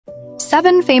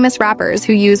7 famous rappers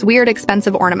who use weird,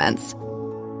 expensive ornaments.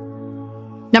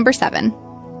 Number 7.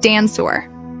 Dan Sur.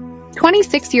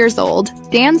 26 years old,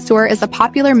 Dan Sur is a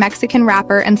popular Mexican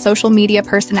rapper and social media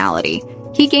personality.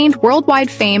 He gained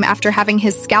worldwide fame after having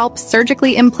his scalp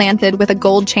surgically implanted with a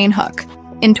gold chain hook.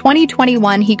 In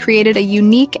 2021, he created a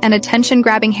unique and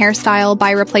attention-grabbing hairstyle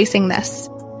by replacing this.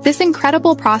 This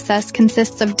incredible process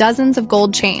consists of dozens of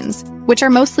gold chains, which are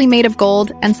mostly made of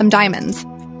gold and some diamonds.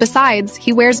 Besides,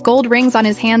 he wears gold rings on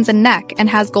his hands and neck and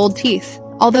has gold teeth.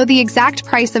 Although the exact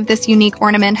price of this unique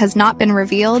ornament has not been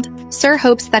revealed, Sur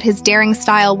hopes that his daring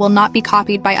style will not be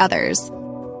copied by others.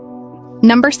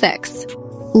 Number 6.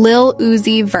 Lil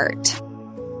Uzi Vert.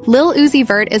 Lil Uzi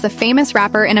Vert is a famous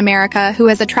rapper in America who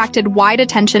has attracted wide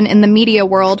attention in the media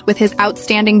world with his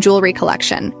outstanding jewelry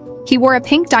collection. He wore a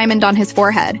pink diamond on his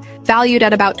forehead, valued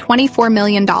at about $24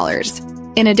 million.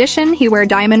 In addition, he wears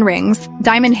diamond rings,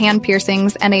 diamond hand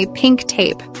piercings, and a pink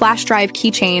tape, flash drive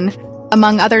keychain,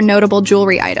 among other notable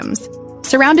jewelry items.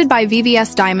 Surrounded by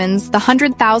VVS diamonds, the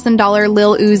 $100,000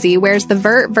 Lil Uzi wears the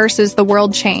Vert versus the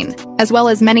World chain, as well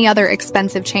as many other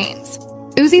expensive chains.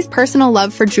 Uzi's personal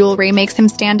love for jewelry makes him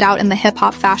stand out in the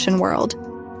hip-hop fashion world.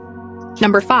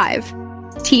 Number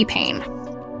 5. T-Pain.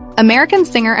 American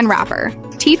singer and rapper,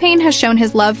 T-Pain has shown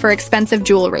his love for expensive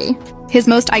jewelry. His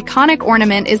most iconic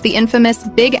ornament is the infamous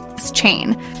Big Ass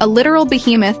chain, a literal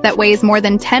behemoth that weighs more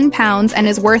than 10 pounds and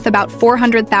is worth about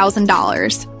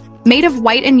 $400,000. Made of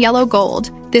white and yellow gold,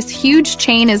 this huge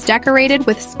chain is decorated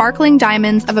with sparkling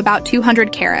diamonds of about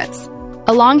 200 carats.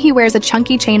 Along, he wears a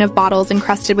chunky chain of bottles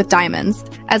encrusted with diamonds,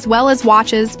 as well as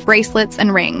watches, bracelets,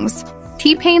 and rings.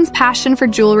 T-Pain's passion for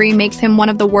jewelry makes him one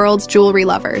of the world's jewelry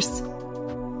lovers.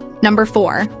 Number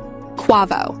 4.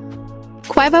 Quavo.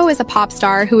 Quavo is a pop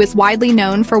star who is widely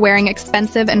known for wearing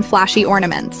expensive and flashy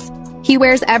ornaments. He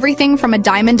wears everything from a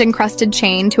diamond-encrusted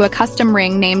chain to a custom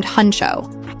ring named Huncho.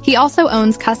 He also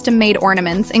owns custom-made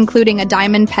ornaments, including a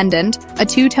diamond pendant, a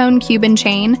two-tone Cuban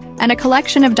chain, and a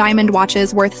collection of diamond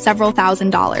watches worth several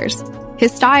 $1,000s.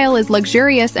 His style is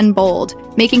luxurious and bold,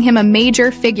 making him a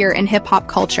major figure in hip-hop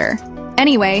culture.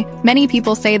 Anyway, many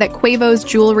people say that Quavo's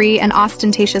jewelry and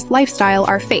ostentatious lifestyle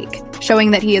are fake,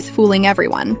 showing that he is fooling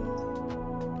everyone.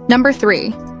 Number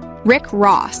 3. Rick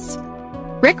Ross.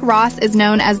 Rick Ross is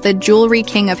known as the jewelry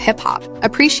king of hip-hop,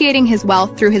 appreciating his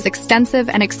wealth through his extensive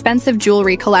and expensive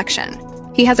jewelry collection.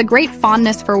 He has a great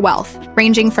fondness for wealth,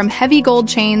 ranging from heavy gold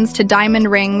chains to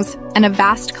diamond rings and a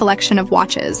vast collection of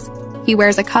watches. He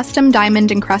wears a custom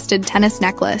diamond-encrusted tennis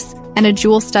necklace and a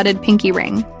jewel-studded pinky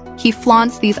ring. He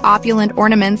flaunts these opulent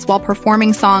ornaments while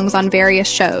performing songs on various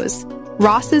shows.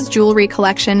 Ross's jewelry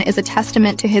collection is a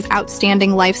testament to his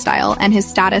outstanding lifestyle and his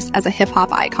status as a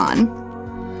hip-hop icon.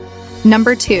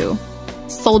 Number 2.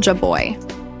 Soulja Boy.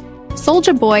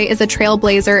 Soulja Boy is a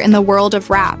trailblazer in the world of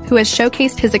rap who has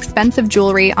showcased his expensive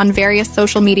jewelry on various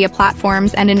social media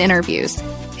platforms and in interviews.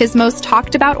 His most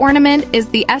talked about ornament is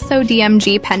the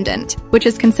SODMG pendant, which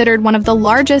is considered one of the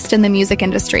largest in the music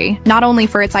industry, not only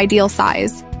for its ideal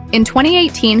size. In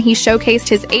 2018, he showcased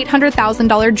his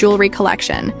 $800,000 jewelry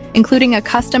collection, including a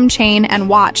custom chain and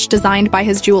watch designed by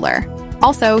his jeweler.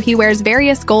 Also, he wears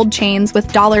various gold chains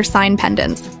with dollar sign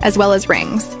pendants, as well as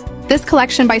rings. This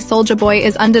collection by Soulja Boy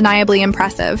is undeniably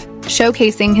impressive,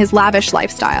 showcasing his lavish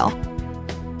lifestyle.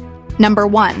 Number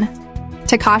 1.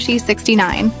 Tekashi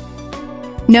 69.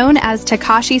 Known as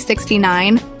Tekashi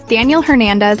 69, Daniel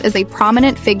Hernandez is a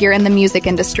prominent figure in the music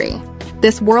industry.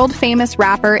 This world-famous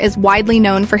rapper is widely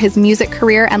known for his music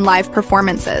career and live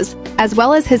performances, as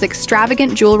well as his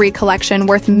extravagant jewelry collection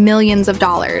worth millions of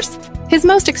dollars. His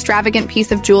most extravagant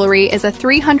piece of jewelry is a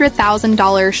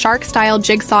 $300,000 shark-style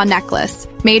jigsaw necklace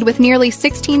made with nearly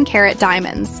 16-carat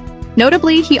diamonds.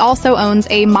 Notably, he also owns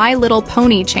a My Little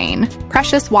Pony chain,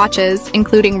 precious watches,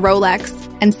 including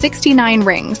Rolex, and 69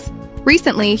 rings.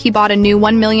 Recently, he bought a new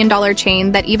 $1 million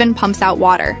chain that even pumps out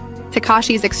water.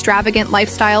 Tekashi's extravagant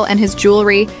lifestyle and his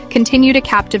jewelry continue to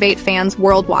captivate fans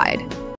worldwide.